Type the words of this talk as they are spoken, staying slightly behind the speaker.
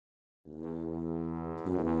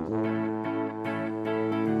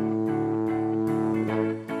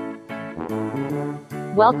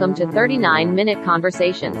Welcome to 39-Minute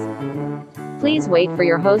Conversations. Please wait for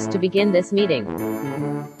your host to begin this meeting.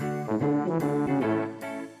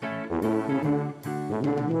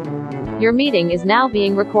 Your meeting is now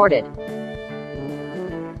being recorded.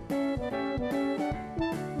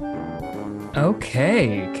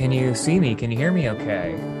 Okay, can you see me? Can you hear me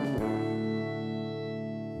okay?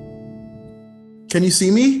 Can you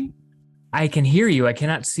see me? I can hear you. I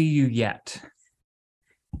cannot see you yet.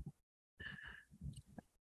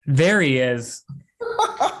 There he is.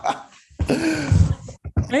 Hey,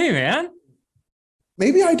 man.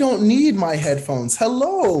 Maybe I don't need my headphones.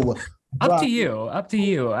 Hello. Up to you.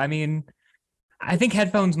 I mean, I think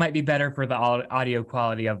headphones might be better for the audio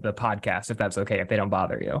quality of the podcast, if that's okay, if they don't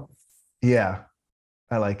bother you. Yeah,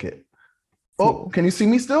 I like it. Oh, can you see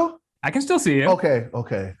me still? I can still see you.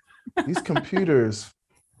 Okay. These computers.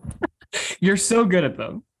 You're so good at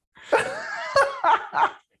them.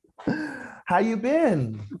 How you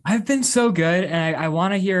been? I've been so good, and I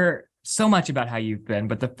want to hear so much about how you've been,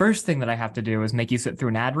 but the first thing that I have to do is make you sit through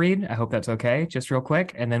an ad read. I hope that's okay, just real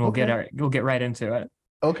quick, and then we'll get right into it.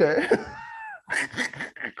 Okay.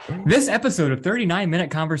 This episode of 39-Minute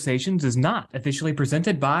Conversations is not officially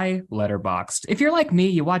presented by Letterboxd. If you're like me,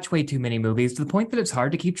 you watch way too many movies to the point that it's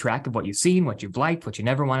hard to keep track of what you've seen, what you've liked, what you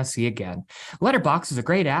never want to see again. Letterboxd is a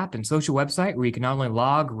great app and social website where you can not only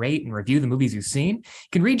log, rate, and review the movies you've seen, you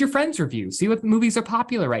can read your friends' reviews, see what movies are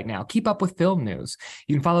popular right now, keep up with film news.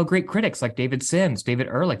 You can follow great critics like David Sims, David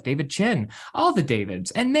Ehrlich, David Chin, all the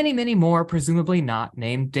Davids, and many, many more, presumably not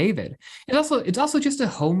named David. It's also just a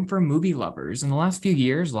home for movie lovers. In the last few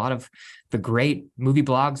years, a lot of the great movie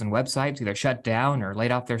blogs and websites either shut down or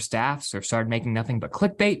laid off their staffs or started making nothing but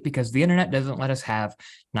clickbait because the internet doesn't let us have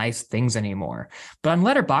nice things anymore. But on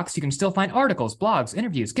Letterboxd, you can still find articles, blogs,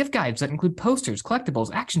 interviews, gift guides that include posters,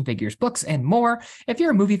 collectibles, action figures, books, and more. If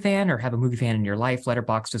you're a movie fan or have a movie fan in your life,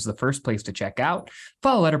 Letterboxd is the first place to check out.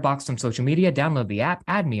 Follow Letterboxd on social media, download the app,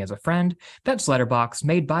 add me as a friend. That's Letterboxd,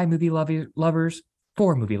 made by movie lovers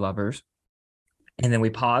for movie lovers. And then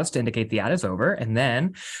we pause to indicate the ad is over. And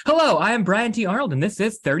then, hello, I am Brian T. Arnold, and this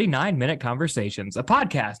is 39-Minute Conversations, a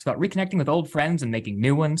podcast about reconnecting with old friends and making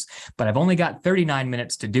new ones. But I've only got 39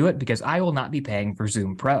 minutes to do it because I will not be paying for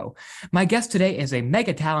Zoom Pro. My guest today is a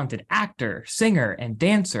mega talented actor, singer, and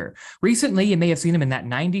dancer. Recently, you may have seen him in that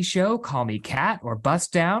 90s show, Call Me Kat or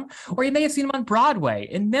Bust Down, or you may have seen him on Broadway,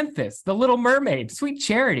 in Memphis, The Little Mermaid, Sweet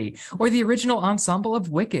Charity, or the original ensemble of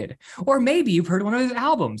Wicked. Or maybe you've heard one of his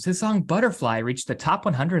albums. His song Butterfly reached the top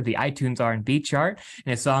 100 of the iTunes R&B chart,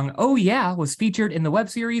 and his song Oh Yeah was featured in the web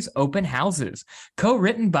series Open Houses,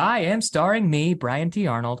 co-written by and starring me, Brian T.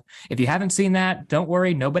 Arnold. If you haven't seen that, don't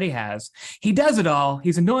worry, nobody has. He does it all.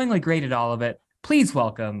 He's annoyingly great at all of it. Please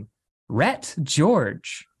welcome Rhett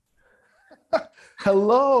George.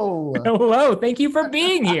 Hello. Hello. Thank you for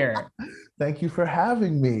being here. Thank you for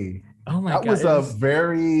having me. Oh my God. That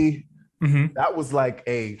was like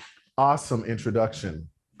a awesome introduction.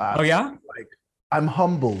 Oh yeah? I'm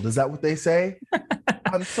humbled. Is that what they say?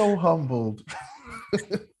 I'm so humbled.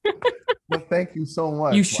 Well, thank you so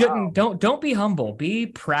much. You shouldn't. Wow. Don't be humble. Be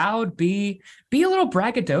proud. Be a little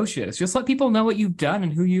braggadocious. Just let people know what you've done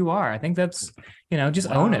and who you are. I think that's,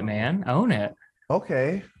 just own it, man. Own it.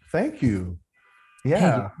 Okay. Thank you. Yeah.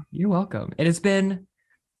 Hey, you're welcome. It has been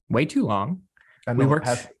way too long. I know.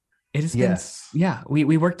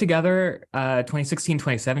 We worked together 2016,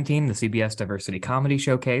 2017, the CBS Diversity Comedy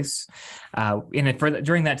Showcase.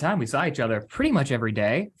 During that time, we saw each other pretty much every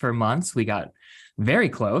day for months. We got very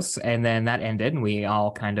close, and then that ended, and we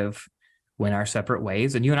all kind of went our separate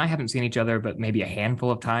ways. And you and I haven't seen each other but maybe a handful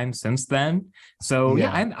of times since then. So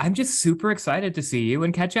I'm just super excited to see you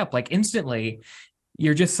and catch up. Like instantly,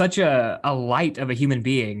 you're just such a light of a human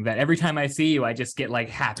being that every time I see you, I just get like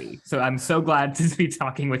happy. So I'm so glad to be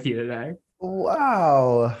talking with you today.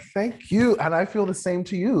 Wow. Thank you. And I feel the same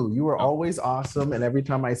to you. You are always awesome. And every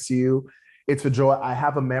time I see you, it's a joy. I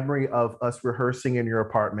have a memory of us rehearsing in your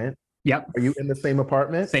apartment. Yep. Are you in the same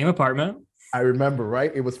apartment? Same apartment. I remember,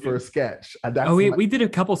 right? It was for a sketch. We did a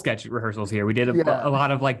couple sketch rehearsals here. We did a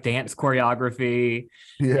lot of like dance choreography.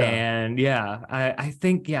 Yeah. And I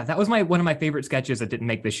think, that was one of my favorite sketches that didn't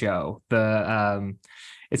make the show.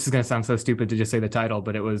 It's going to sound so stupid to just say the title,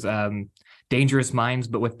 but it was Dangerous Minds,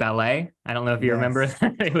 but with ballet. I don't know if you remember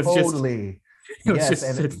that. It was totally. Go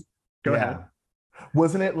ahead.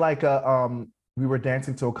 Wasn't it like we were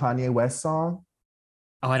dancing to a Kanye West song?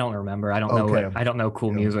 Oh, I don't remember. I don't know. I don't know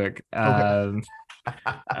cool music. Not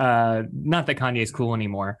that Kanye's cool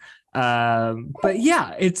anymore. But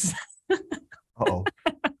yeah, it's. Uh-oh.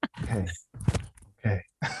 Okay.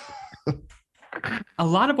 a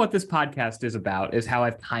lot of what this podcast is about is how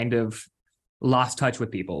I've kind of lost touch with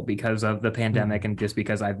people because of the pandemic and just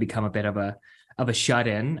because I've become a bit of a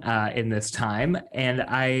shut-in in this time. And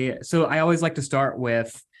I always like to start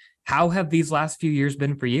with, how have these last few years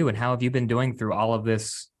been for you, and how have you been doing through all of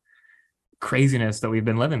this craziness that we've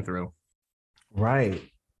been living through? Right.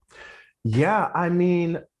 Yeah, I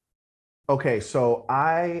mean, okay, so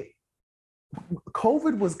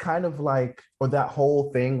COVID was kind of like, or that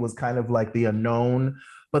whole thing was kind of like the unknown,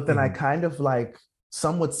 but then I kind of like,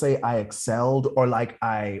 some would say I excelled, or like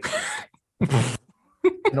it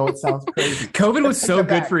sounds crazy. COVID was so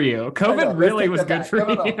good for you. COVID really was good for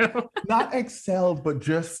you. Not excelled, but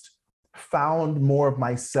just found more of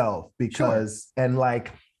myself because, and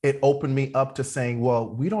like, it opened me up to saying, well,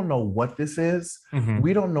 we don't know what this is.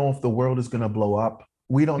 We don't know if the world is going to blow up.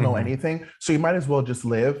 We don't know anything. So you might as well just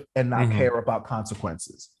live and not care about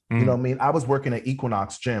consequences. You know what I mean? I was working at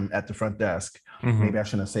Equinox Gym at the front desk. Maybe I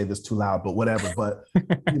shouldn't say this too loud, but whatever. But,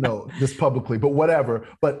 this publicly, but whatever.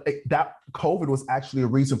 But that COVID was actually a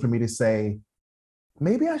reason for me to say,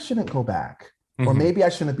 maybe I shouldn't go back. Or maybe I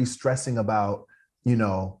shouldn't be stressing about,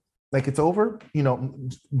 like it's over,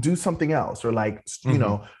 do something else, or like,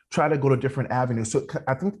 try to go to different avenues. So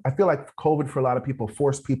I feel like COVID for a lot of people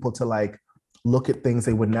forced people to like look at things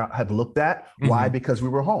they would not have looked at. Why? Because we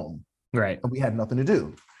were home. Right. And we had nothing to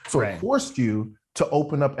do. So it forced you to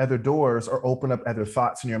open up other doors or open up other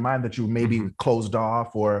thoughts in your mind that you maybe closed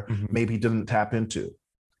off or maybe didn't tap into.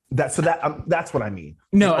 That's what I mean.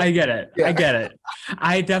 No, I get it. Yeah. I get it.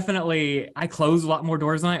 I closed a lot more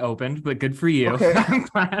doors than I opened, but good for you. Okay. I'm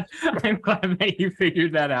glad that you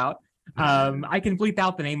figured that out. I can bleep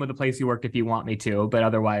out the name of the place you worked if you want me to, but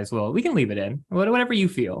otherwise, we can leave it in. Whatever you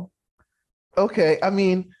feel. Okay. I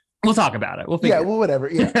mean, we'll talk about it.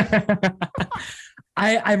 Whatever. Yeah.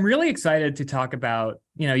 I'm really excited to talk about,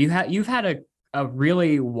 you've had a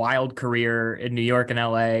really wild career in New York and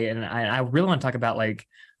LA. And I really want to talk about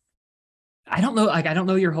I don't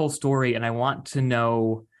know your whole story, and I want to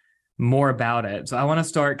know more about it. So I want to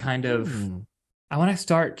start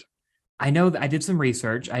I know that I did some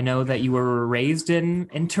research. I know that you were raised in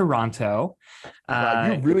Toronto.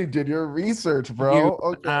 Wow, you really did your research, bro.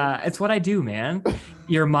 Okay. It's what I do, man.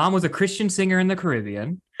 Your mom was a Christian singer in the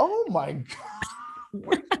Caribbean. Oh my God.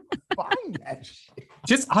 Where did you find that shit?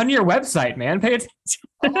 Just on your website, man. Pay attention.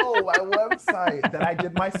 Oh, my website that I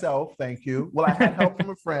did myself. Thank you. Well, I had help from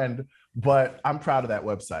a friend, but I'm proud of that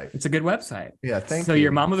website. It's a good website. Yeah, thank you. So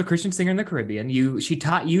your mom was a Christian singer in the Caribbean. She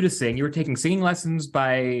taught you to sing. You were taking singing lessons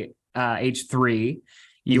by age 3.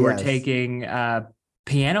 You were taking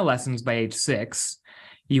piano lessons by age 6.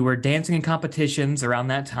 You were dancing in competitions around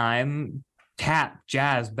that time. Tap,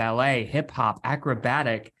 jazz, ballet, hip hop,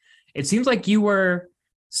 acrobatic. It seems like you were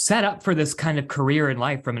set up for this kind of career in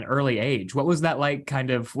life from an early age. What was that like?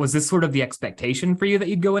 Was this sort of the expectation for you that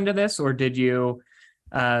you'd go into this, or did you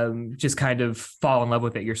just kind of fall in love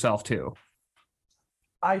with it yourself too?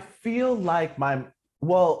 I feel like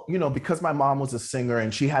because my mom was a singer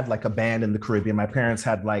and she had like a band in the Caribbean. My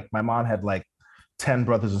mom had like 10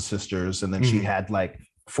 brothers and sisters, and then she had like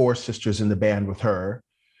 4 sisters in the band with her.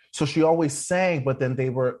 So she always sang, but then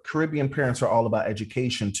Caribbean parents are all about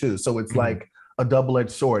education too. So it's like a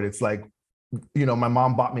double-edged sword. It's like, my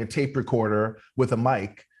mom bought me a tape recorder with a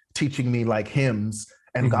mic teaching me like hymns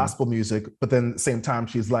and gospel music. But then at the same time,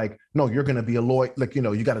 she's like, no, you're going to be a lawyer. Like,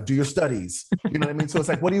 you got to do your studies. You know what I mean? So it's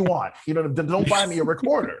like, what do you want? Don't buy me a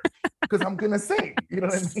recorder because I'm going to sing. You know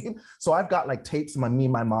what I mean? So I've got like tapes of me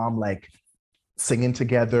and my mom, like singing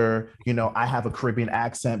together. I have a Caribbean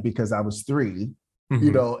accent because I was 3.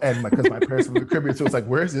 And because my parents were from the Caribbean, so it's like,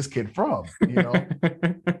 where's this kid from?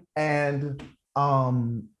 And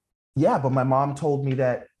but my mom told me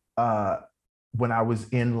that when I was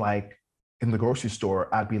in the grocery store,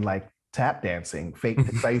 I'd be like tap dancing, fake.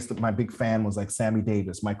 My big fan was like Sammy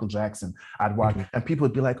Davis, Michael Jackson. I'd watch, and people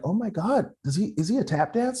would be like, "Oh my God, is he a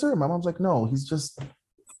tap dancer?" And my mom's like, "No,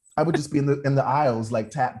 I would just be in the aisles like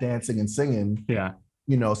tap dancing and singing." Yeah,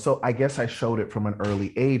 So I guess I showed it from an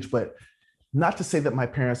early age, but. Not to say that my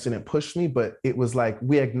parents didn't push me, but it was like,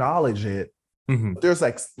 we acknowledge it. There's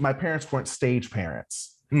like, my parents weren't stage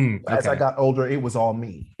parents. As I got older, it was all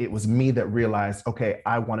me. It was me that realized, okay,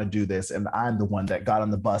 I want to do this. And I'm the one that got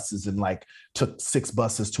on the buses and like took 6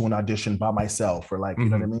 buses to an audition by myself, or like, you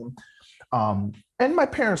know what I mean? And my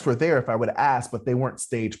parents were there if I would ask, but they weren't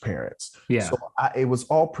stage parents. Yeah. So it was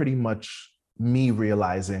all pretty much me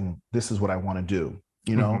realizing this is what I want to do,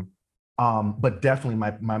 But definitely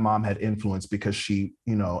my mom had influence because she,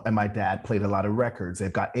 and my dad played a lot of records.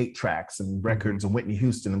 They've got 8 tracks and records and Whitney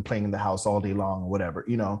Houston and playing in the house all day long or whatever,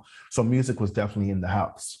 So music was definitely in the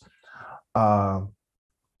house.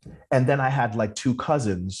 And then I had like two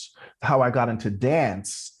cousins. How I got into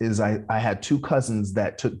dance is I had two cousins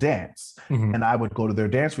that took dance, Mhm. and I would go to their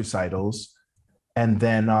dance recitals. And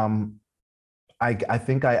then I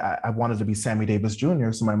think I wanted to be Sammy Davis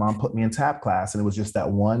Jr. So my mom put me in tap class, and it was just that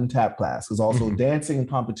one tap class. Because also Mhm. dancing and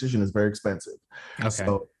competition is very expensive. Okay.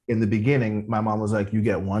 So in the beginning, my mom was like, "You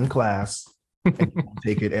get one class, and you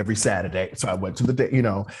take it every Saturday." So I went to the day, and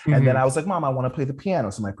then Mhm. I was like, "Mom, I want to play the piano."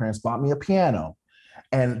 So my parents bought me a piano,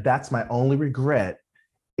 and that's my only regret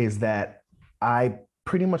is that I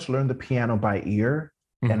pretty much learned the piano by ear.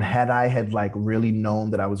 And Mhm. had I had like really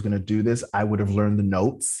known that I was going to do this, I would have learned the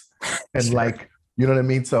notes and Sure. like, you know what I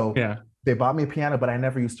mean? So Yeah. they bought me a piano, but I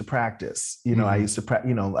never used to practice. I Mhm. used to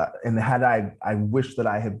practice, and had I wish that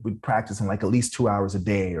I had would practice in like at least 2 hours a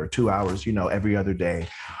day or 2 hours, every other day,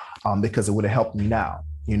 because it would have helped me now,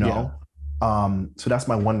 Yeah. So that's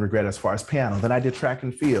my one regret as far as piano. Then I did track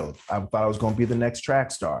and field. I thought I was going to be the next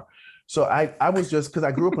track star. So I was just because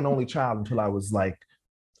I grew up an only child until I was like,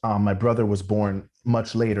 my brother was born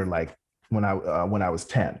much later, like when I was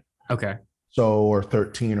 10, Okay. so or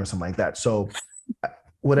 13 or something like that. So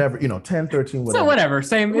whatever, 10, 13, So whatever, whatever.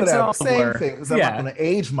 Same. It's whatever, all a same blur. thing. Because I'm not Yeah. going to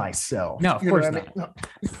age myself. No, of You know what course I mean? not.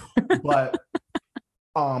 No. But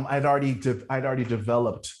I'd already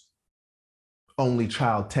developed only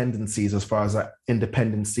child tendencies as far as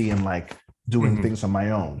independency and like doing Mhm. things on my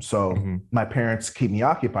own. So Mhm. my parents keep me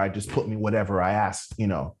occupied, just put me whatever I asked,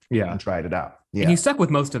 Yeah. and tried it out. And you Yeah, stuck with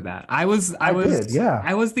most of that. I was I I did. was Yeah.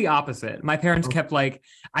 I was the opposite. My parents Okay. kept like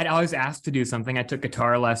I'd always ask to do something. I took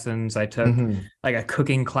guitar lessons, I took Mm-hmm. like a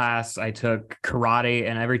cooking class, I took karate,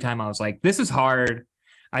 and every time I was like, this is hard.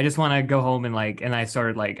 I just want to go home and I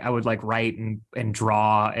started like I would like write and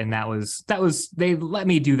draw, and that was they let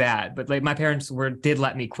me do that, but like my parents did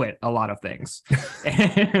let me quit a lot of things.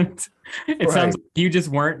 And it sounds Right. like you just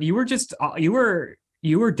weren't you were just you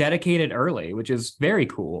were dedicated early, which is very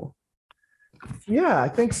cool. Yeah, I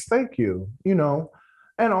think thank you.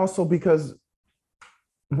 And also because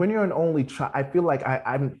when you're an only child, I feel like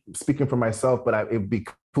I'm speaking for myself, but it'd be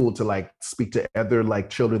cool to like speak to other like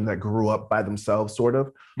children that grew up by themselves, sort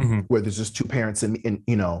of, Mhm. where there's just two parents, and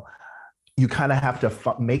you kind of have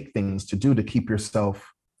to make things to do to keep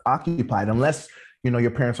yourself occupied, unless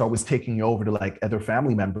your parents are always taking you over to like other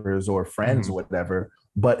family members or friends or Mhm. whatever.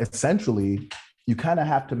 But essentially, you kind of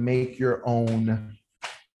have to make your own,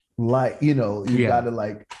 like, you got Yeah. to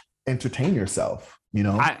like entertain yourself.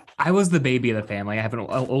 I was the baby of the family. I have an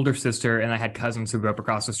older sister, and I had cousins who grew up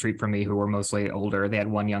across the street from me who were mostly older. They had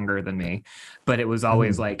one younger than me, but it was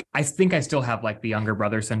always Mhm. like I think I still have like the younger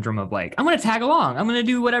brother syndrome of like I'm gonna tag along. I'm gonna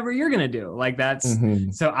do whatever you're gonna do. Like that's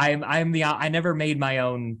Mhm. so I'm the I never made my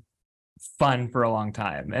own fun for a long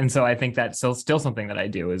time, and so I think that's still something that I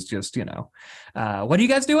do is just what are you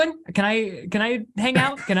guys doing? Can I hang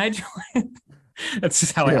out? Can I join? That's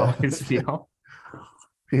just how I Yeah. always feel.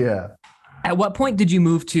 Yeah. At what point did you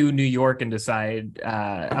move to New York and decide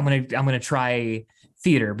I'm gonna try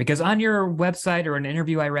theater? Because on your website or an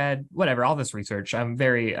interview I read, whatever, all this research, I'm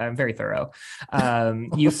very thorough.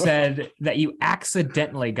 You said that you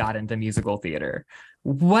accidentally got into musical theater.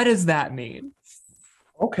 What does that mean?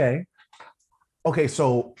 Okay. Okay,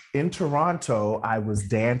 so in Toronto, I was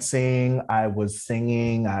dancing, I was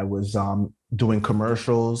singing, I was doing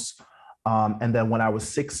commercials. And then when I was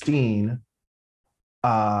 16,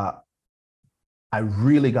 uh, I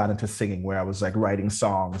really got into singing, where I was like writing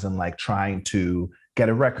songs and like trying to get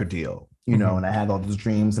a record deal, Mhm. and I had all these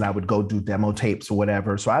dreams, and I would go do demo tapes or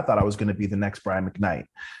whatever. So I thought I was going to be the next Brian McKnight,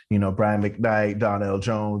 Brian McKnight, Donnell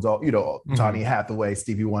Jones, all, Donny Mhm. Hathaway,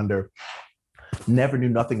 Stevie Wonder. Never knew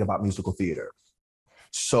nothing about musical theater.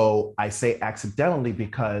 So I say accidentally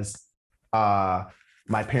because uh,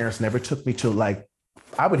 my parents never took me to like,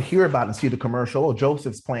 I would hear about and see the commercial, oh,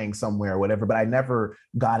 Joseph's playing somewhere or whatever, but I never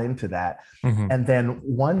got into that. Mhm. And then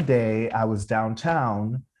one day I was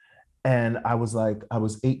downtown, and I was like, I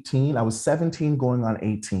was 18, I was 17 going on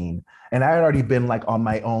 18. And I had already been like on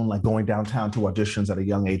my own, like going downtown to auditions at a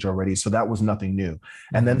young age already. So that was nothing new.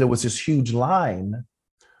 And then Mhm. there was this huge line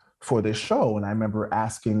for this show. And I remember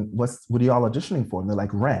asking, what are y'all auditioning for? And they're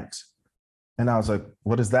like, Rent. And I was like,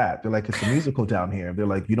 what is that? They're like, it's a musical down here. They're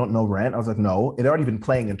like, you don't know Rent? I was like, no. It had already been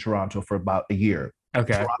playing in Toronto for about a year.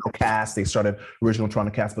 Okay. Toronto cast, they started original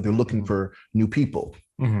Toronto cast, but they're looking Mhm. for new people.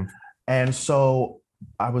 Mhm. And so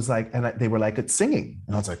I was like, they were like, it's singing.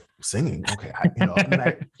 And I was like, singing? Okay. And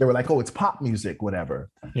then they were like, oh, it's pop music, whatever.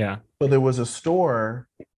 Yeah. So there was a store.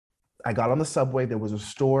 I got on the subway. There was a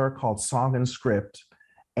store called Song and Script.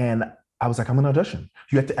 And I was like, I'm going to audition.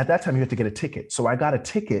 At that time, you had to get a ticket. So I got a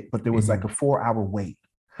ticket, but there was like Mhm. a 4-hour wait.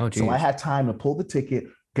 Oh, So I geez. had time to pull the ticket,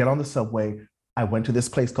 get on the subway, I went to this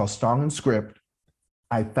place called Song and Script.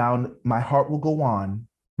 I found My Heart Will Go On,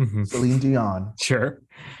 Celine Dion, Sure.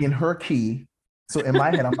 in her key. So in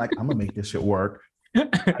my head, I'm like, I'm gonna make this shit work.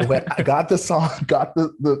 I got the song, got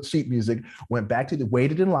the sheet music, went back to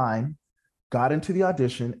waited in line, got into the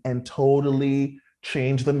audition, and totally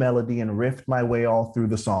changed the melody and riffed my way all through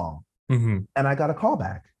the song. And I got a call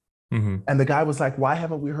back. And the guy was like, why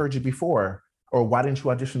haven't we heard you before? Or why didn't you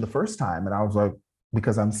audition the first time? And I was like,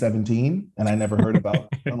 because I'm 17 and I never heard about,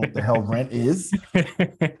 I don't know what the hell Rent is.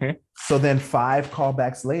 So then 5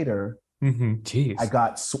 callbacks later, Jeez.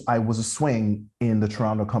 I was a swing in the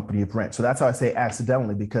Toronto company of Rent. So that's how I say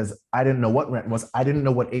accidentally, because I didn't know what Rent was. I didn't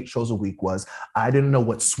know what 8 shows a week was. I didn't know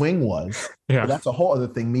what swing was. Yeah. So that's a whole other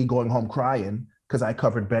thing, me going home crying, because I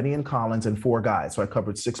covered Benny and Collins and 4 guys. So I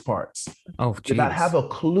covered 6 parts. Oh, geez. Did not have a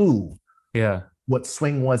clue what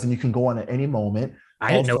swing was, and you can go on at any moment.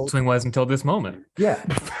 I didn't know what swing was until this moment. Yeah.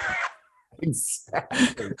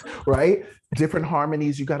 Exactly. Right? Different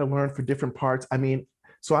harmonies you got to learn for different parts. I mean,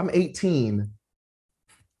 so I'm 18,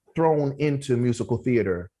 thrown into musical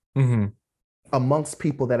theater amongst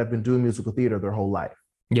people that have been doing musical theater their whole life.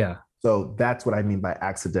 Yeah. So that's what I mean by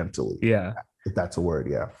accidentally. Yeah. If that's a word,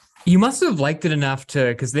 yeah. You must have liked it enough to,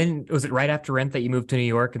 because then was it right after Rent that you moved to New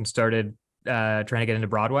York and started trying to get into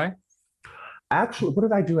Broadway? Actually, what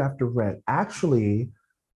did I do after Rent? Actually,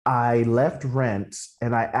 I left Rent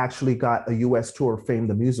and I actually got a US tour of Fame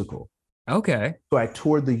the Musical. Okay. So I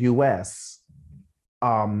toured the US,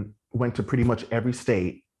 went to pretty much every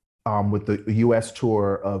state with the US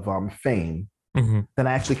tour of Fame. Then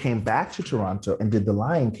I actually came back to Toronto and did The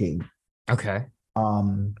Lion King. Okay.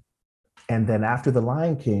 And then after The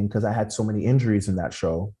Lion King, because I had so many injuries in that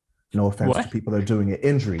show, no offense to people that are doing it,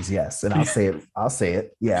 injuries, yes. And I'll say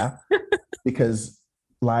it, yeah. Because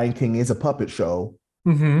Lion King is a puppet show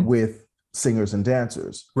with singers and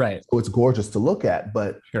dancers. Right. So it's gorgeous to look at,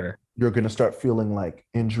 but you're going to start feeling like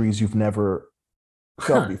injuries you've never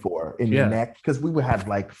felt before in your neck. Because we would have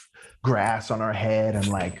like grass on our head and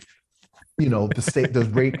like, you know, the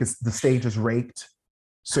stage is raked.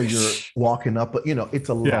 So you're walking up, but you know, it's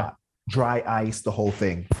a lot. Dry ice, the whole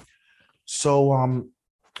thing. So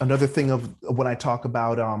another thing of when I talk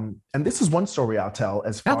about, and this is one story I'll tell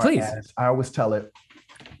as far as I always tell it,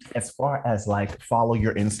 as far as like follow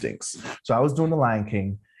your instincts. So I was doing The Lion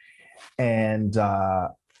King, and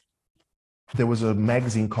there was a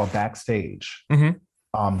magazine called Backstage,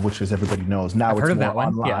 which is everybody knows. Now it's more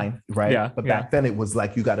online, right? Yeah, but back then it was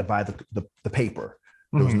like you got to buy the paper.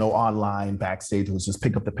 There was no online Backstage. It was just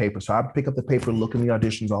pick up the paper. So I'd pick up the paper, look in the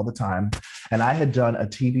auditions all the time. And I had done a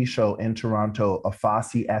TV show in Toronto, a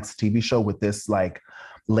Fosse-esque TV show with this like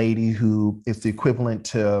lady who is the equivalent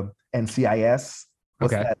to NCIS.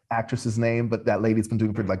 What's that actress's name? But that lady's been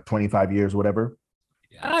doing it for like 25 years, whatever.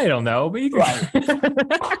 I don't know. But you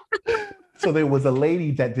can... So there was a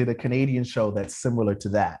lady that did a Canadian show that's similar to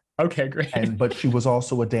that. Okay, great. But she was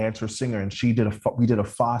also a dancer, singer, and we did a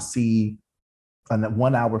Fosse, and that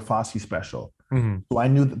 1 hour Fosse special. So I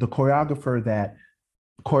knew that the choreographer that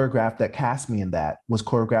choreographed, that cast me in that, was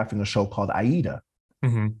choreographing a show called Aida.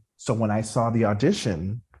 So when I saw the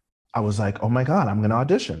audition, I was like, oh my God, I'm going to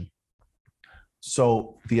audition.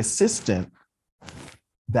 So the assistant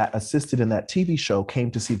that assisted in that TV show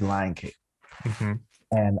came to see The Lion King.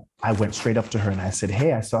 And I went straight up to her and I said,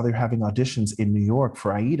 hey, I saw they're having auditions in New York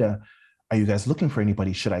for Aida. Are you guys looking for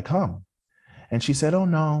anybody? Should I come? And she said, oh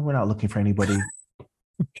no, we're not looking for anybody.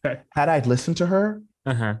 Had I listened to her,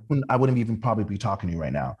 I wouldn't even probably be talking to you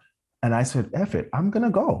right now. And I said, F it, I'm going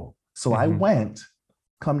to go. So I went.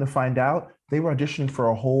 Come to find out, they were auditioning for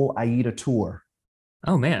a whole Aida tour.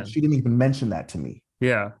 Oh, man. She didn't even mention that to me.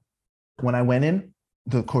 Yeah. When I went in,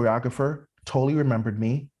 the choreographer totally remembered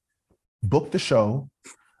me, booked the show.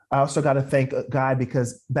 I also got to thank a guy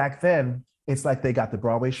because back then, it's like they got the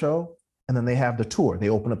Broadway show and then they have the tour. They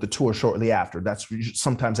open up the tour shortly after.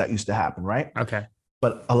 Sometimes that used to happen, right? Okay.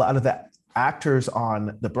 But a lot of the actors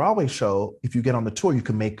on the Broadway show, if you get on the tour, you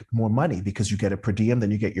can make more money because you get a per diem, then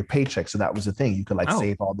you get your paycheck. So that was the thing. You could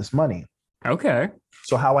save all this money. Okay.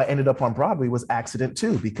 So how I ended up on Broadway was accident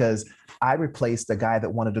too, because I replaced the guy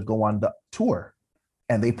that wanted to go on the tour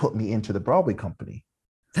and they put me into the Broadway company.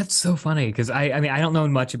 That's so funny because I mean, I don't know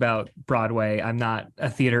much about Broadway. I'm not a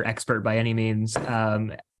theater expert by any means.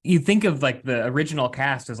 You think of like the original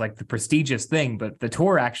cast as like the prestigious thing, but the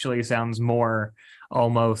tour actually sounds more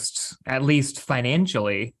almost, at least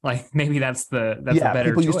financially, like maybe that's a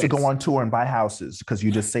better people choice. Used to go on tour and buy houses because you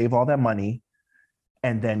just save all that money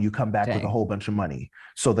and then you come back with a whole bunch of money.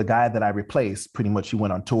 So the guy that I replaced, pretty much he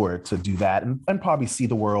went on tour to do that and probably see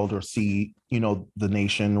the world or see, the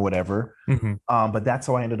nation, whatever. But that's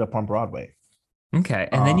how I ended up on Broadway. Okay.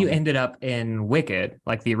 And then you ended up in Wicked,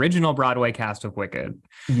 like the original Broadway cast of Wicked.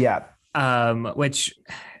 Yeah. Which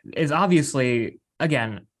is obviously,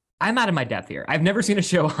 again, I'm out of my depth here. I've never seen a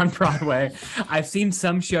show on Broadway. I've seen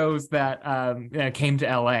some shows that came to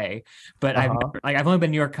LA, but I've only been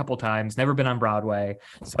to New York a couple times, never been on Broadway.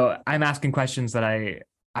 So I'm asking questions that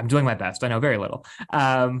I'm doing my best. I know very little.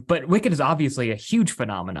 But Wicked is obviously a huge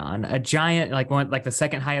phenomenon, a giant, like the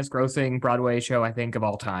second highest grossing Broadway show, I think, of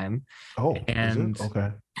all time. Oh, and is it?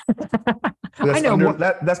 Okay. I know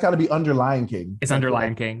that's got to be under Lion King. It's under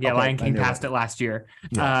Lion King. Yeah, okay, Lion King passed it last year.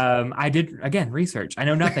 Yeah. I did, again, research. I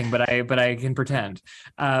know nothing, but I can pretend.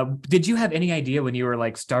 Did you have any idea when you were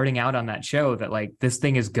like starting out on that show that like this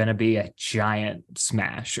thing is gonna be a giant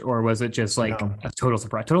smash, or was it just like a total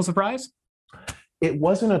surprise? Total surprise? It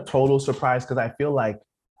wasn't a total surprise because I feel like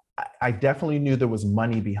I definitely knew there was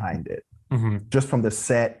money behind it, just from the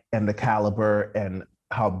set and the caliber and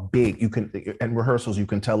how big you can, and rehearsals, you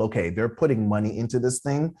can tell, okay, they're putting money into this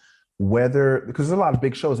thing, because there's a lot of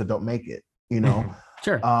big shows that don't make it, you know?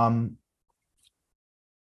 Sure.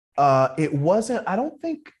 It wasn't, I don't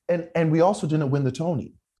think, and we also didn't win the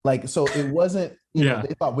Tony. Like, so it wasn't, you know,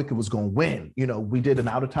 they thought Wicked was going to win. You know, we did an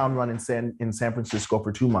out of town run in San Francisco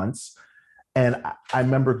for 2 months. And I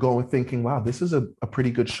remember thinking, wow, this is a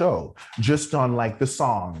pretty good show, just on like the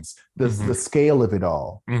songs, the scale of it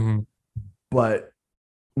all. But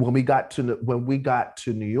when we got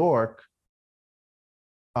to New York,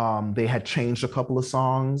 they had changed a couple of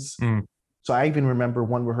songs. So I even remember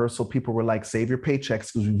one rehearsal, people were like, save your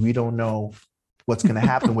paychecks because we don't know what's going to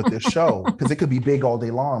happen with this show, because it could be big all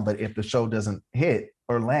day long, but if the show doesn't hit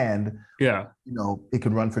or land, you know, it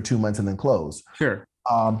could run for 2 months and then close. Sure.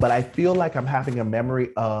 But I feel like I'm having a memory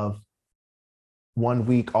of one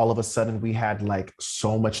week, all of a sudden we had like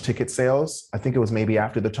so much ticket sales. I think it was maybe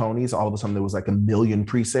after the Tonys, all of a sudden there was like 1 million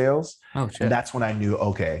pre-sales. Oh, shit. And that's when I knew,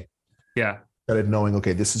 okay. Yeah. Started knowing,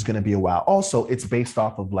 okay, this is going to be a while. Also, it's based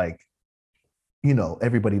off of like, you know,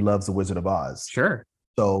 everybody loves The Wizard of Oz. Sure.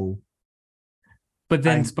 So. But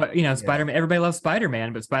then, Spider-Man, everybody loves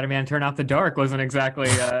Spider-Man, but Spider-Man Turn Off the Dark wasn't exactly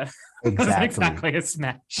exactly a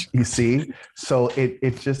smash. You see? So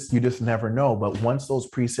it just, you just never know. But once those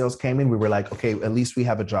pre-sales came in, we were like, okay, at least we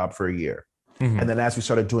have a job for a year. And then as we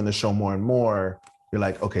started doing the show more and more, you're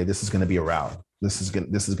like, okay, this is going to be around. This is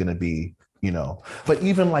going to be, you know. But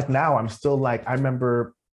even like now, I'm still like, I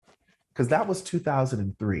remember, because that was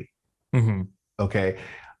 2003. Okay.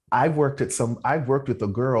 I've worked with a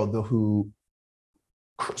girl who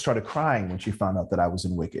started crying when she found out that I was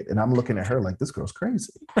in Wicked, and I'm looking at her like, this girl's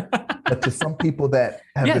crazy. But to some people that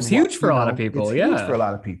have it's huge for a lot of people. It's huge for a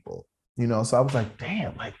lot of people, you know. So I was like,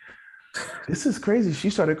 damn, like this is crazy.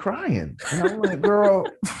 She started crying, and I'm like, girl,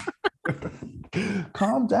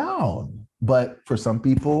 calm down. But for some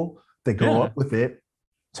people, they grow up with it.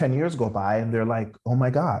 10 years go by, and they're like, oh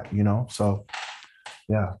my God, you know. So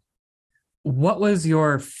yeah. What was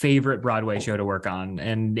your favorite Broadway show to work on,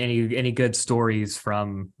 and any good stories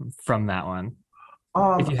from that one?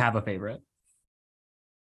 If you have a favorite.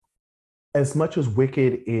 As much as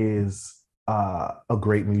Wicked is a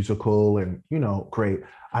great musical and, you know, great,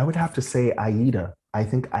 I would have to say Aida. I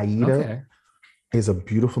think Aida is a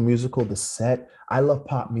beautiful musical. The set, I love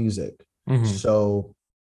pop music. So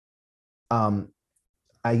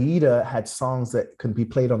Aida had songs that could be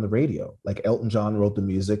played on the radio. Like Elton John wrote the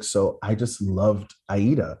music. So I just loved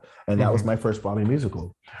Aida. And that was my first Broadway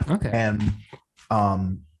musical. And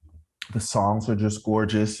the songs are just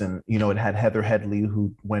gorgeous. And, you know, it had Heather Headley,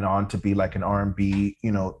 who went on to be like an R&B,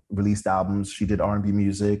 you know, released albums. She did R&B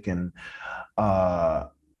music. And I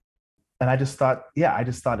just thought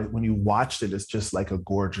when you watched it, it's just like a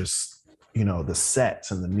gorgeous, you know, the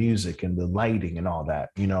sets and the music and the lighting and all that,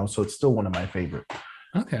 you know, so it's still one of my favorite.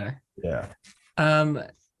 Okay. Yeah.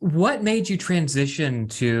 What made you transition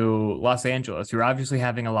to Los Angeles? You're obviously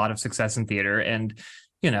having a lot of success in theater, and,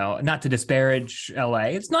 you know, not to disparage LA,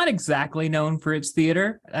 it's not exactly known for its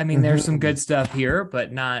theater. I mean, there's some good stuff here,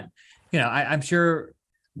 but not, you know, I'm sure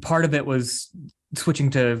part of it was switch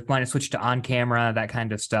to on camera, that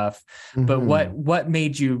kind of stuff. But what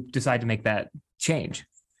made you decide to make that change?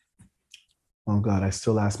 Oh God, I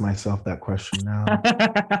still ask myself that question now.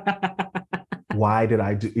 Why did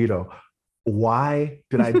I do, you know, why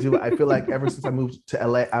did I do it? I feel like ever since I moved to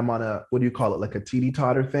LA, I'm on a, what do you call it? Like a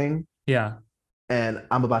teeter-totter thing. Yeah. And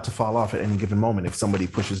I'm about to fall off at any given moment. If somebody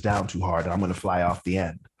pushes down too hard, I'm going to fly off the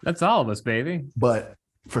end. That's all of us, baby. But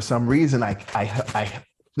for some reason,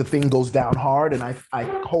 the thing goes down hard and I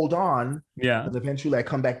hold on. Yeah. And eventually I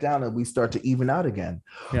come back down and we start to even out again.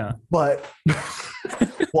 Yeah. But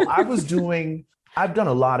well, I've done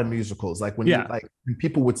a lot of musicals. Like when when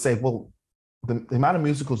people would say, well, the amount of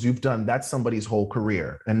musicals you've done, that's somebody's whole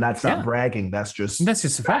career. And that's not bragging. That's just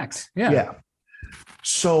a fact. Yeah. Yeah.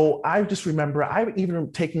 So I just remember, I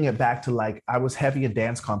even taking it back to like, I was heavy in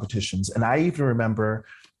dance competitions. And I even remember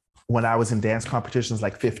when I was in dance competitions,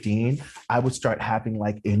 like 15, I would start having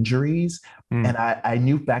like injuries. And I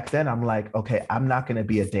knew back then, I'm like, okay, I'm not going to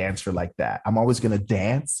be a dancer like that. I'm always going to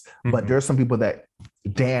dance. But there are some people that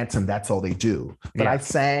dance and that's all they do. But I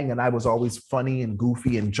sang and I was always funny and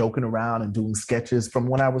goofy and joking around and doing sketches from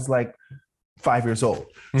when I was like 5 years old.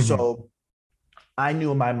 So I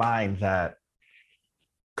knew in my mind that,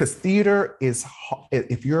 because theater is,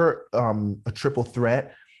 if you're a triple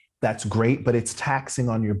threat, that's great, but it's taxing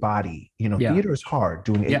on your body. You know, theater is hard,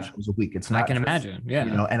 doing 8 shows a week. It's not. I can imagine. Yeah.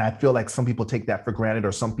 You know, and I feel like some people take that for granted,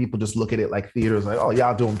 or some people just look at it like theater is like, oh,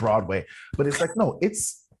 y'all doing Broadway, but it's like, no,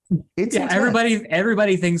 it's yeah.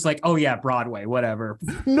 Everybody thinks like, oh yeah, Broadway, whatever.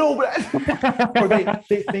 No, but or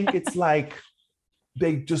they think it's like,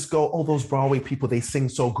 they just go, oh, those Broadway people, they sing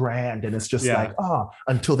so grand, and it's just like,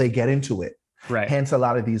 until they get into it. Right. Hence, a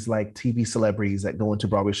lot of these like TV celebrities that go into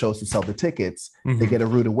Broadway shows to sell the tickets, they get a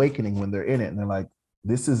rude awakening when they're in it. And they're like,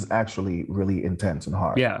 this is actually really intense and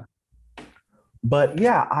hard. Yeah. But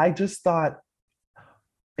yeah, I just thought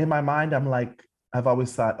in my mind, I'm like, I've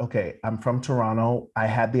always thought, okay, I'm from Toronto. I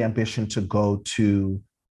had the ambition to go to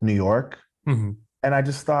New York. And I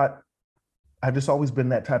just thought, I've just always been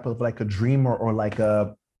that type of like a dreamer, or like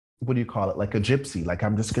a, what do you call it? Like a gypsy, like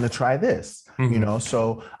I'm just going to try this, you know?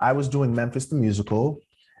 So I was doing Memphis the Musical,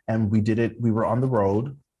 and we did it. We were on the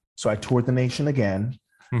road. So I toured the nation again.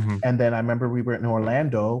 And then I remember we were in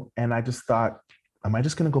Orlando, and I just thought, am I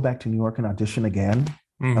just going to go back to New York and audition again?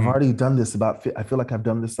 I've already done this I feel like I've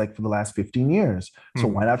done this like for the last 15 years. So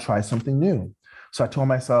why not try something new? So I told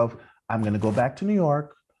myself, I'm going to go back to New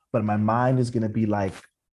York, but my mind is going to be like,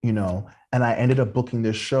 you know, and I ended up booking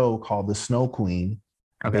this show called The Snow Queen,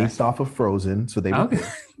 based off of Frozen. So they were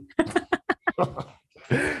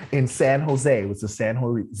in San Jose. It was the San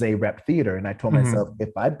Jose Rep Theater. And I told myself,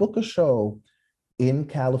 if I book a show in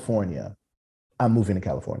California, I'm moving to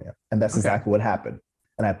California. And that's exactly what happened.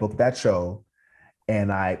 And I booked that show,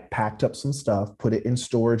 and I packed up some stuff, put it in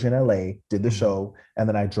storage in LA, did the show, and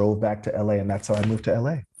then I drove back to LA, and that's how I moved to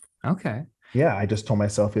LA. Okay. Yeah, I just told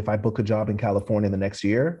myself, if I book a job in California the next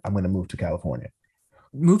year, I'm going to move to California.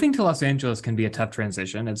 Moving to Los Angeles can be a tough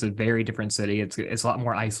transition. It's a very different city. It's a lot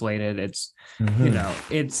more isolated. It's you know,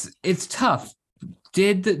 it's tough.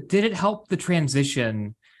 Did it help the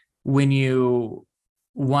transition when you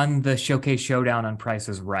won the Showcase Showdown on Price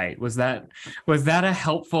is Right? Was that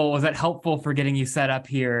helpful for getting you set up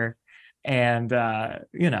here? And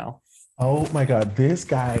you know. Oh my God, this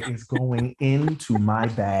guy is going into my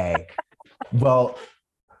bag. Well,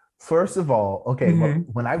 first of all, okay, well,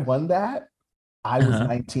 when I won that, I was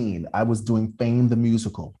 19. I was doing Fame the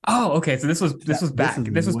Musical. Oh, okay. So this was back in the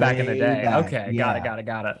day. Back. Okay, Yeah.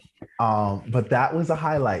 got it. But that was a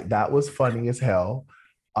highlight. That was funny as hell.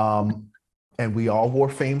 And we all wore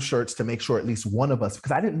Fame shirts to make sure at least one of us,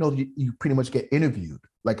 because I didn't know you pretty much get interviewed.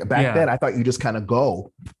 Like back then, I thought you just kind of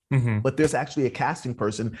go. But there's actually a casting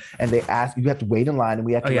person, and they ask, you have to wait in line, and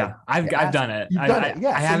we have to. Oh yeah, I've done it. You've done it.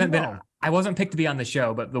 Yeah, I haven't been. I wasn't picked to be on the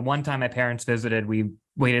show, but the one time my parents visited, we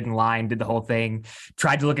waited in line, did the whole thing,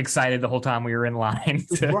 tried to look excited the whole time we were in line,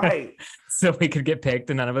 right? So we could get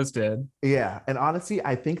picked, and none of us did. Yeah, and honestly,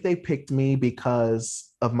 I think they picked me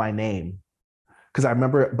because of my name. Because I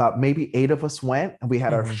remember about maybe 8 of us went, and we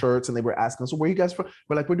had our shirts, and they were asking us, so where are you guys from?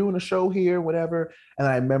 We're like, we're doing a show here, whatever. And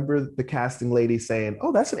I remember the casting lady saying,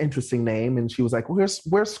 oh, that's an interesting name. And she was like,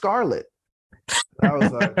 where's Scarlett? And I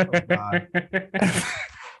was like, oh God.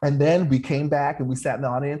 And then we came back and we sat in the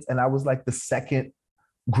audience, and I was like the second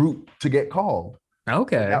group to get called.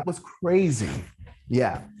 Okay. That was crazy.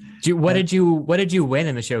 Yeah. What did you win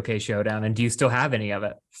in the Showcase Showdown? And do you still have any of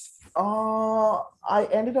it? I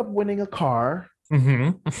ended up winning a car. A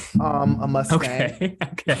Mustang. Okay.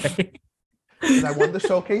 And I won the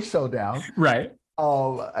Showcase Showdown. Right.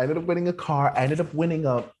 I ended up winning a car. I ended up winning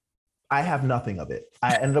I have nothing of it.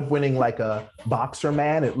 I ended up winning like a boxer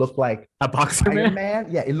man. It looked like a boxer Iron Man.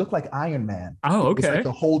 Yeah, it looked like Iron Man. Oh, okay. It was like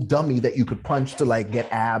the whole dummy that you could punch to like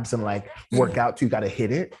get abs and like work out. So you got to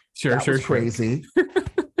hit it. Sure. Crazy.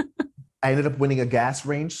 I ended up winning a gas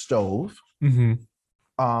range stove,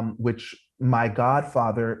 which my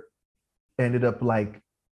godfather ended up like.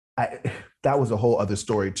 That was a whole other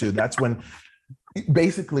story too. That's when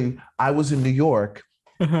basically I was in New York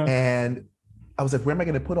and I was like, where am I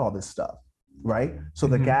going to put all this stuff? Right. So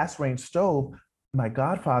the gas range stove, my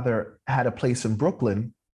godfather had a place in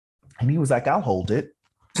Brooklyn, and he was like, I'll hold it.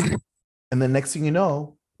 And then next thing you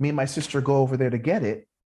know, me and my sister go over there to get it.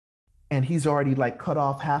 and he's already like cut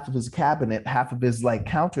off half of his cabinet, half of his like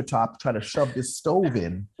countertop, trying to shove this stove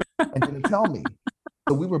in and didn't tell me.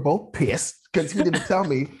 So we were both pissed because he didn't tell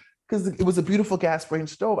me, because it was a beautiful gas range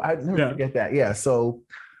stove. I'd never forget that. Yeah. So,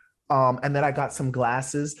 and then I got some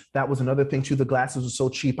glasses. That was another thing too. The glasses were so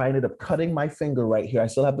cheap. I ended up cutting my finger right here. I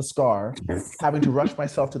still have the scar, having to rush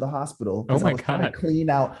myself to the hospital because I was trying to clean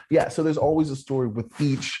out. Yeah. So there's always a story with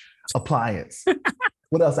each appliance.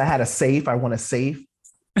 What else? I had a safe. I won a safe,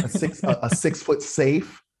 a 6-foot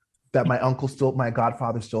safe that my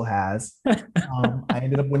godfather still has. I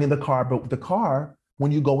ended up winning the car, but the car,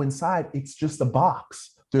 when you go inside, it's just a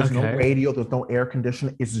box. There's no radio, there's no air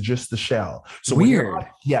conditioning. It's just the shell. So weird.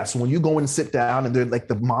 So when you go and sit down and they're like,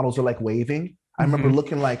 the models are like waving, I remember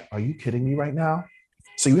looking like, are you kidding me right now?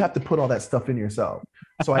 So you have to put all that stuff in yourself.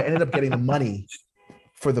 So I ended up getting the money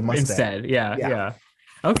for the Mustang. Instead, yeah.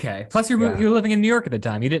 Okay. Plus you're living in New York at the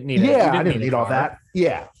time. You didn't need it. Yeah, I didn't need all that.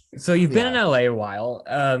 Yeah. So you've been in LA a while.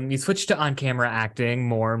 You switched to on-camera acting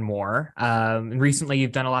more and more. And recently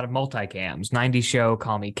you've done a lot of multicams. 90s Show,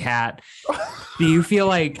 Call Me Kat. Do you feel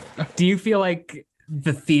like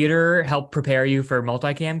the theater helped prepare you for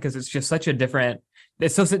multicam? Because it's just it's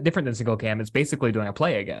so different than single cam. It's basically doing a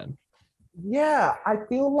play again. Yeah, I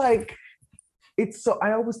feel like it's so.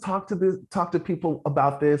 I always talk to people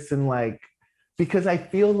about this, and like, because I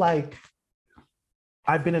feel like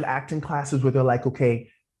I've been in acting classes where they're like, okay,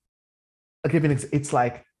 it's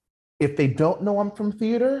like, if they don't know I'm from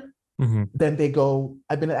theater, then they go,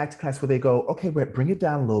 I've been in an acting class where they go, okay, Rhett, bring it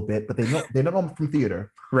down a little bit, but they don't know I'm from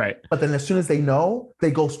theater. Right. But then as soon as they know, they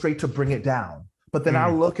go straight to bring it down. But then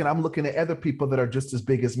I'm looking at other people that are just as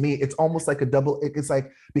big as me. It's almost like it's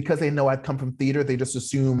like, because they know I've come from theater, they just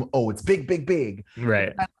assume, oh, it's big, big, big.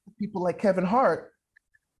 Right. People like Kevin Hart.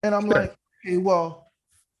 And I'm like, hey, well,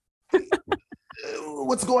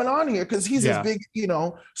 what's going on here? Because he's as big,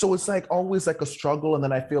 so it's like always like a struggle. And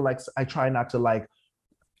then I feel like I try not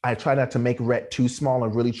to make Rhett too small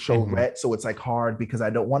and really show Rhett. So it's like hard because I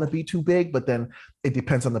don't want to be too big, but then it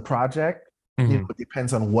depends on the project. It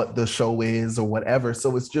depends on what the show is or whatever.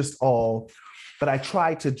 So it's just all, but I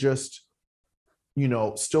try to just,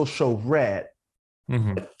 still show Rhett.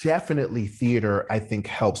 But definitely theater, I think,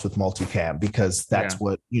 helps with multicam because that's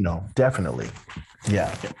what, definitely.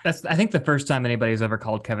 Yeah. I think the first time anybody's ever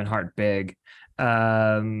called Kevin Hart big.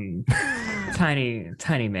 Tiny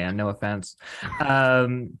man, no offense.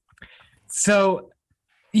 So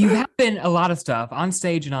you have been a lot of stuff on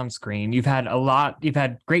stage and on screen. You've had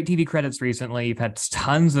great TV credits recently. You've had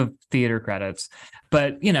tons of theater credits,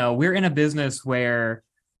 but we're in a business where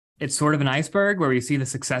it's sort of an iceberg where we see the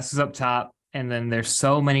successes up top, and then there's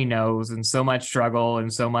so many no's and so much struggle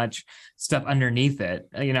and so much stuff underneath it.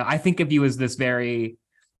 I think of you as this very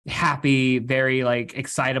happy, very like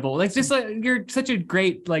excitable, like just like you're such a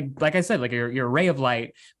great, like I said, like you're a ray of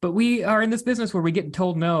light, but we are in this business where we get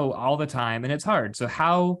told no all the time and it's hard. So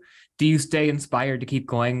how do you stay inspired to keep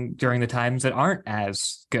going during the times that aren't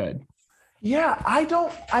as good? Yeah, I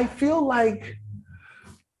feel like,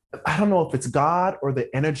 I don't know if it's God or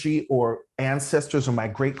the energy or ancestors or my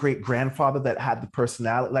great great grandfather that had the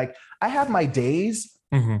personality. Like I have my days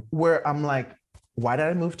where I'm like, why did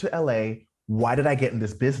I move to LA? Why did I get in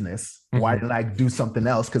this business? Why didn't I do something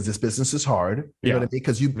else? Because this business is hard. You know what I mean?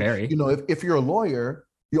 Because if you're a lawyer,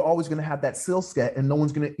 you're always going to have that skill set and no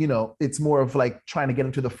one's going to, it's more of like trying to get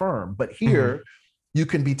into the firm. But here you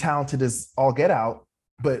can be talented as all get out,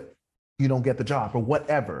 but you don't get the job or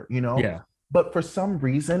whatever, Yeah. But for some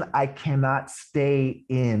reason, I cannot stay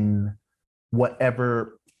in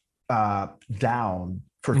whatever down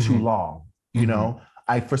for too long.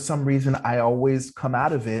 For some reason, I always come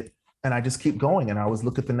out of it and I just keep going and I always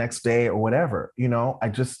look at the next day or whatever,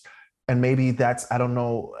 and maybe that's, I don't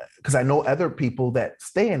know, because I know other people that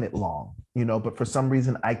stay in it long, but for some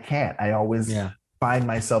reason I can't. I always find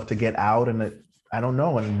myself to get out and I don't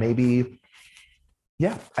know. And maybe,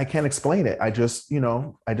 I can't explain it. I just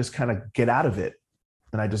kind of get out of it.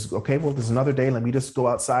 And I just, okay, well, there's another day. Let me just go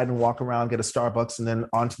outside and walk around, get a Starbucks, and then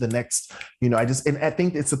on to the next, and I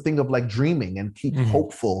think it's a thing of like dreaming and keep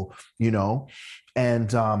hopeful,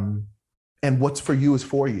 and what's for you is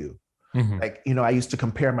for you. Like, I used to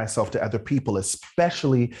compare myself to other people,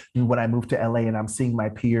 especially when I moved to LA and I'm seeing my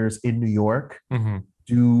peers in New York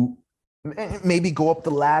do maybe go up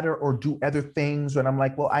the ladder or do other things. And I'm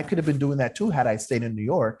like, well, I could have been doing that too had I stayed in New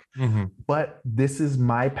York, but this is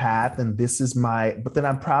my path and but then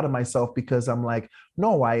I'm proud of myself because I'm like,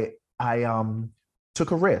 no, I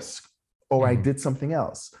took a risk or I did something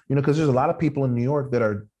else, because there's a lot of people in New York that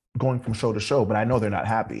are going from show to show, but I know they're not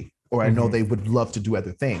happy or I know they would love to do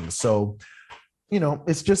other things. So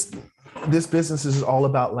it's just this business is all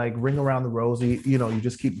about like ring around the rosy. You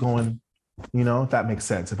just keep going. If that makes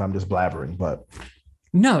sense. If I'm just blabbering, but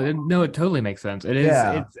no, it totally makes sense. It is.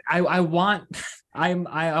 yeah. I want. I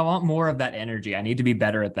want more of that energy. I need to be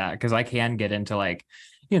better at that because I can get into like,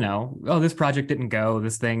 oh, this project didn't go,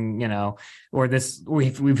 this thing, or this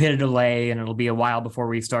we've hit a delay and it'll be a while before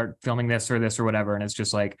we start filming this or whatever. And it's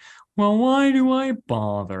just like, well, why do I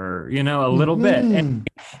bother? A little bit. And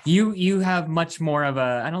you have much more of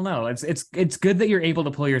a, I don't know. It's good that you're able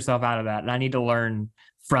to pull yourself out of that. And I need to learn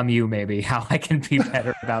from you maybe how I can be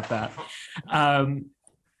better about that.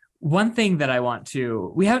 One thing that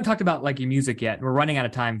we haven't talked about like your music yet. We're running out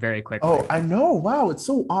of time very quickly. Oh, I know. Wow. It's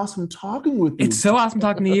so awesome talking with you. It's so awesome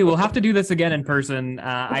talking to you. We'll have to do this again in person. Okay.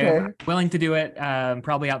 I'm willing to do it,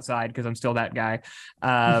 probably outside because I'm still that guy.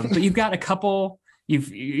 But you've got a couple,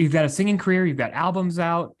 you've got a singing career, you've got albums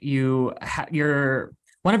out,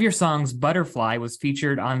 one of your songs, Butterfly, was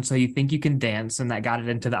featured on So You Think You Can Dance, and that got it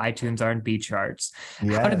into the iTunes R&B charts.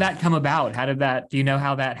 Yes. How did that come about? Do you know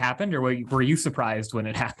how that happened, or were you surprised when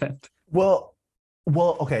it happened? Well,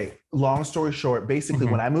 okay. Long story short, basically,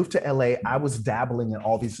 when I moved to LA, I was dabbling in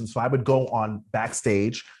all these things. So I would go on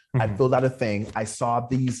backstage. I filled out a thing. I saw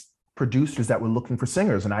these producers that were looking for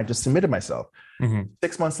singers, and I just submitted myself.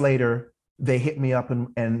 6 months later, they hit me up,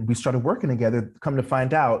 and we started working together. Come to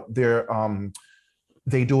find out,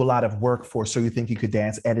 they do a lot of work for So You Think You Could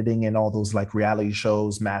Dance, editing and all those like reality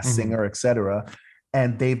shows, Masked Singer, etc.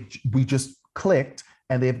 And we just clicked,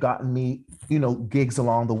 and they've gotten me, gigs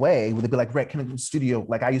along the way where they'd be like, Rhett, can I go to the studio?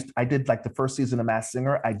 Like I did like the first season of Masked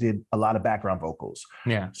Singer, I did a lot of background vocals.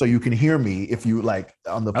 Yeah. So you can hear me if you like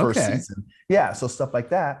on the first season. Yeah. So stuff like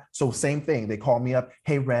that. So same thing. They call me up.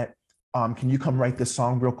 Hey, Rhett, can you come write this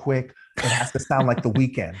song real quick? It has to sound like The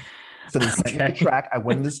Weeknd. So they sent me the track. I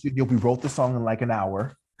went in the studio. We wrote the song in like an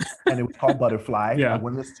hour, and it was called Butterfly. Yeah.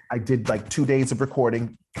 I did like 2 days of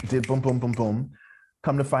recording. Did boom, boom, boom, boom.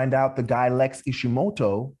 Come to find out, the guy Lex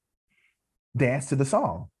Ishimoto danced to the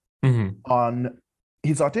song on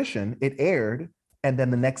his audition. It aired, and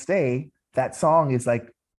then the next day, that song is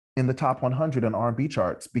like in the top 100 on R&B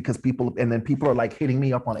charts because people are like hitting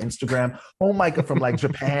me up on Instagram. Oh my God, from like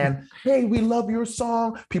Japan. Hey, we love your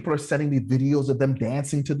song. People are sending me videos of them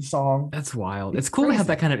dancing to the song. That's wild. It's cool to have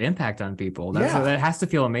that kind of impact on people. That has to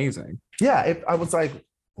feel amazing. Yeah. I was like,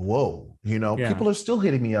 whoa, people are still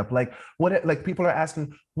hitting me up. Like people are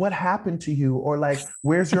asking, what happened to you? Or like,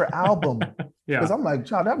 where's your album? Because I'm like,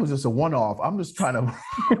 child, that was just a one-off. I'm just trying to,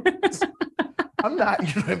 I'm not,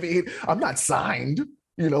 you know what I mean? I'm not signed.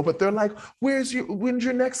 But they're like, when's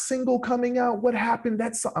your next single coming out? What happened?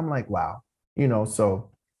 I'm like, wow,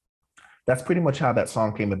 so that's pretty much how that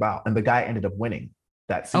song came about. And the guy ended up winning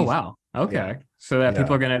that season. Oh, wow. Okay. Yeah. So that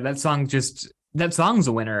people are that song's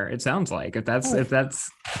a winner. It sounds like if that's,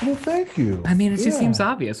 well, thank you. I mean, it just seems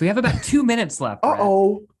obvious. We have about 2 minutes left.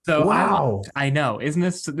 Uh-oh. So wow. I know,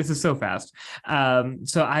 this is so fast.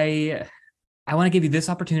 So I want to give you this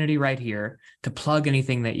opportunity right here to plug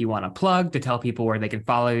anything that you want to plug, to tell people where they can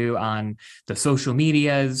follow you on the social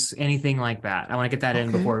medias, anything like that. I want to get that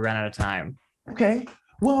in before we run out of time. Okay.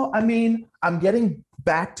 Well, I mean, I'm getting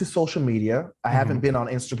back to social media. I haven't been on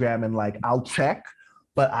Instagram and like, I'll check,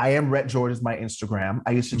 but I am Rhett George is my Instagram.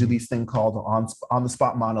 I used to do these things called on the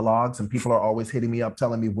spot monologues, and people are always hitting me up,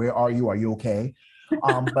 telling me, where are you? Are you okay?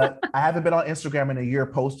 But I haven't been on Instagram in a year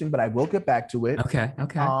posting, but I will get back to it. Okay.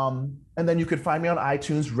 And then you could find me on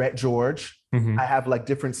iTunes, Rhett George. I have like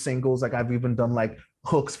different singles. Like I've even done like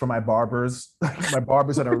hooks for my barbers. My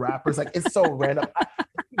barbers that are rappers. Like it's so random.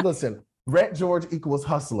 Listen, Rhett George equals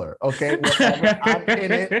hustler. Okay. Whenever I'm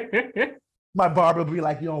in it, my barber will be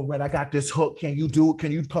like, Rhett, I got this hook. Can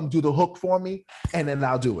you come do the hook for me? And then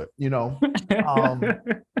I'll do it,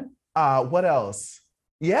 What else?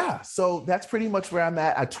 Yeah, so that's pretty much where I'm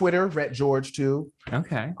at. Twitter, Rhett George too.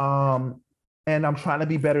 Okay. And I'm trying to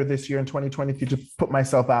be better this year in 2023 to put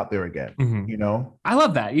myself out there again. I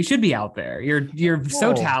love that. You should be out there. You're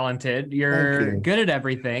so talented. You're good at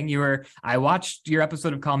everything. I watched your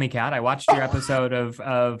episode of Call Me Kat. I watched your episode of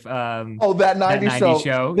that 90s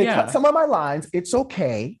show. They cut some of my lines. It's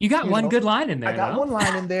okay. You got one good line in there. I got one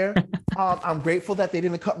line in there. I'm grateful that they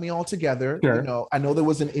didn't cut me all together. Sure. I know there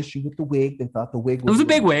was an issue with the wig. They thought the wig was a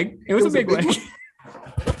big wig. It was a big wig.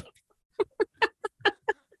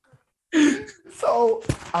 So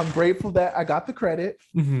I'm grateful that I got the credit.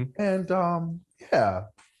 And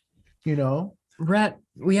Rhett,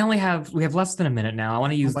 we have less than a minute now. I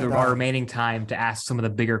want to use our remaining time to ask some of the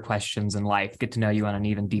bigger questions in life, get to know you on an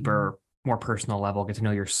even deeper, more personal level, get to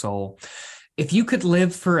know your soul. If you could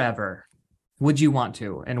live forever, would you want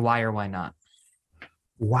to, and why or why not?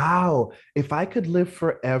 Wow. If I could live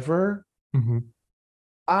forever, Mm-hmm.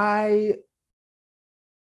 I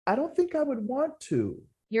I don't think I would want to.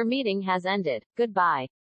 Your meeting has ended. Goodbye.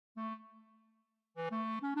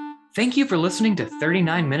 Thank you for listening to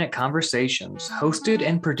 39-Minute Conversations, hosted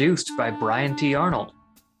and produced by Brian T. Arnold.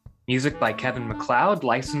 Music by Kevin MacLeod,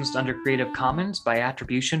 licensed under Creative Commons by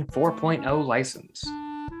Attribution 4.0 license.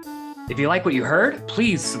 If you like what you heard,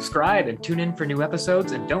 please subscribe and tune in for new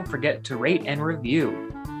episodes, and don't forget to rate and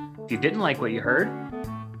review. If you didn't like what you heard,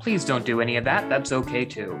 please don't do any of that. That's okay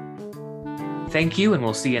too. Thank you, and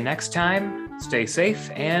we'll see you next time. Stay safe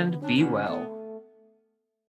and be well.